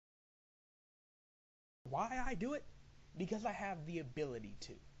Why I do it? Because I have the ability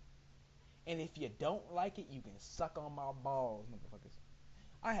to. And if you don't like it, you can suck on my balls, motherfuckers.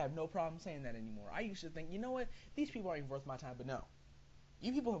 I have no problem saying that anymore. I used to think, you know what? These people aren't even worth my time, but no.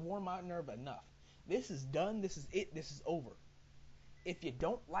 You people have worn my nerve enough. This is done. This is it. This is over. If you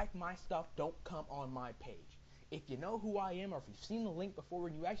don't like my stuff, don't come on my page. If you know who I am, or if you've seen the link before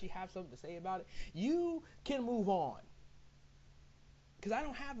and you actually have something to say about it, you can move on. Because I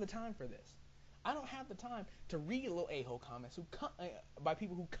don't have the time for this. I don't have the time to read little a-hole comments by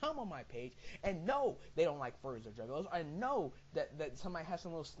people who come on my page and know they don't like furries or juggalos. I know that somebody has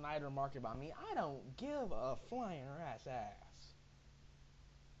some little snide remark about me. I don't give a flying rat's ass.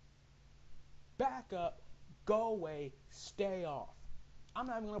 Back up, go away, stay off. I'm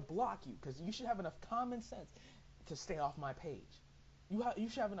not even going to block you because you should have enough common sense to stay off my page. You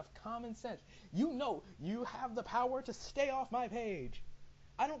should have enough common sense. You know you have the power to stay off my page.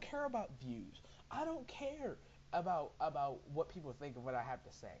 I don't care about views. I don't care about what people think of what I have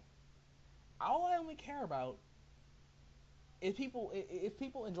to say. All I only care about is if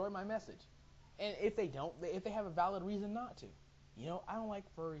people enjoy my message, and if they don't, if they have a valid reason not to. You know, I don't like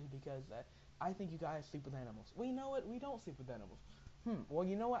furries because I think you guys sleep with animals. Well, you know what? We don't sleep with animals. Well,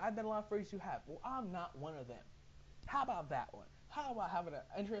 you know what? I've met a lot of furries who have. Well, I'm not one of them. How about that one? How about having an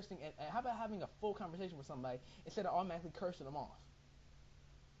interesting? How about having a full conversation with somebody instead of automatically cursing them off?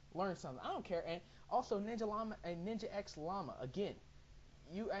 Learn something. I don't care. And also Ninja Llama and Ninja X Llama again.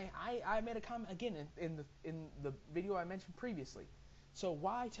 I made a comment again in the video I mentioned previously. So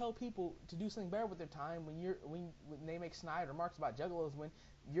why tell people to do something better with their time when they make snide remarks about juggalos when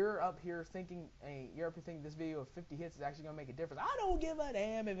you're up here thinking this video of 50 hits is actually gonna make a difference? I don't give a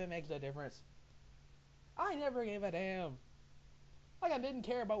damn if it makes a difference. I never gave a damn. Like I didn't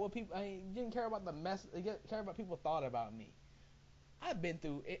care about what people. I didn't care about the mess. I didn't care about people thought about me. I've been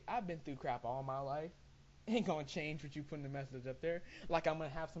through crap all my life. Ain't gonna change what you put in the message up there. Like I'm gonna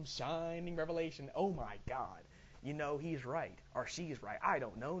have some shining revelation. Oh my God. You know, he's right. Or she's right. I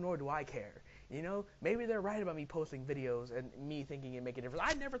don't know, nor do I care. You know, maybe they're right about me posting videos and me thinking it'd make a difference.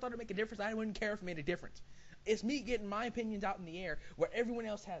 I never thought it'd make a difference. I wouldn't care if it made a difference. It's me getting my opinions out in the air where everyone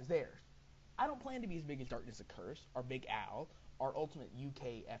else has theirs. I don't plan to be as big as Darkness Occurs, or Big Al, or Ultimate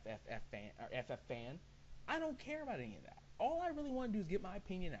UK FF fan. I don't care about any of that. All I really want to do is get my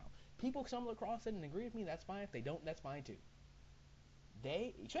opinion out. People stumble across it and agree with me, that's fine. If they don't, that's fine too.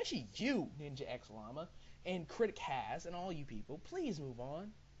 They, especially you, Ninja X Llama, and Critic Has, and all you people, please move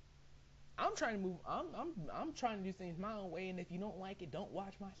on. I'm trying to do things my own way, and if you don't like it, don't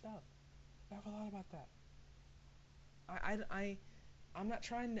watch my stuff. I have a lot about that.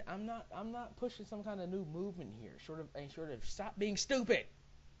 I'm not pushing some kind of new movement here. Short of stop being stupid.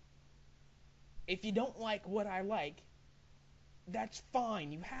 If you don't like what I like, that's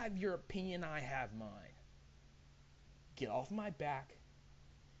fine. You have your opinion, I have mine. Get off my back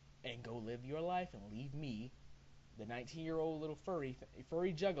and go live your life and leave me, the 19-year-old little furry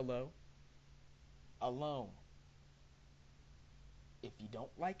juggalo, alone. If you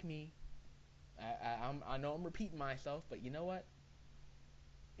don't like me, I know I'm repeating myself, but you know what?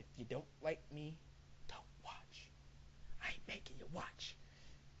 If you don't like me, don't watch. I ain't making you watch.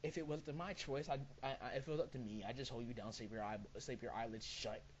 If it was up to my choice, if it was up to me, I'd just hold you down, sleep your eyelids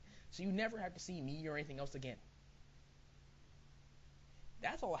shut, so you never have to see me or anything else again.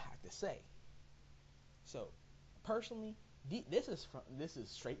 That's all I have to say. So, personally, this is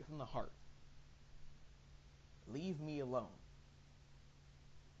straight from the heart. Leave me alone.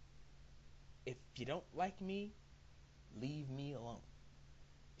 If you don't like me, leave me alone.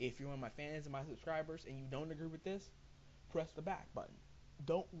 If you're one of my fans and my subscribers and you don't agree with this, press the back button.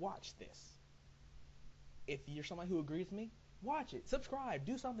 Don't watch this. If you're somebody who agrees with me, watch it. Subscribe.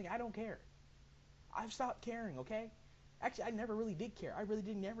 Do something. I don't care. I've stopped caring, okay? Actually, I never really did care. I really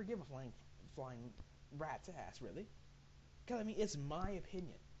did never give a flying rat's ass, really. Because, I mean, it's my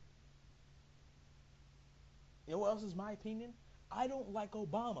opinion. You know what else is my opinion? I don't like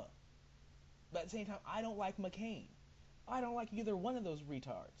Obama. But at the same time, I don't like McCain. I don't like either one of those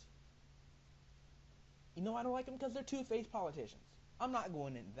retards. You know I don't like them because they're two-faced politicians. I'm not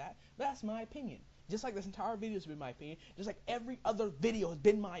going into that. That's my opinion. Just like this entire video has been my opinion. Just like every other video has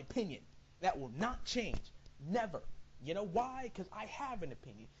been my opinion. That will not change. Never. You know why? Because I have an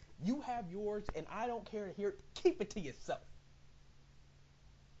opinion. You have yours, and I don't care to hear it. Keep it to yourself.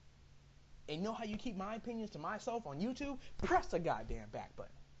 And you know how you keep my opinions to myself on YouTube? Press the goddamn back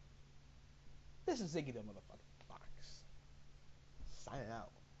button. This is Ziggy the motherfucking Fox. Signing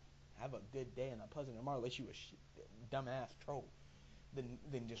out. Have a good day and a pleasant tomorrow unless you a dumbass troll.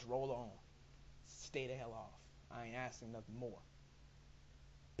 Then just roll on. Stay the hell off. I ain't asking nothing more.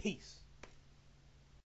 Peace.